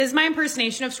This is my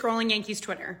impersonation of scrolling Yankees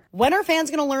Twitter. When are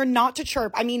fans gonna learn not to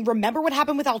chirp? I mean, remember what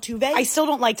happened with Altuve? I still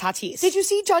don't like Tatis. Did you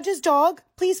see Judge's dog?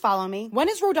 Please follow me. When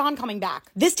is Rodon coming back?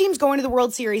 This team's going to the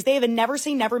World Series. They have a never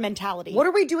say never mentality. What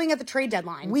are we doing at the trade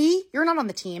deadline? You're not on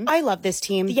the team. I love this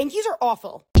team. The Yankees are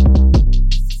awful.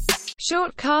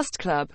 Short Cast Club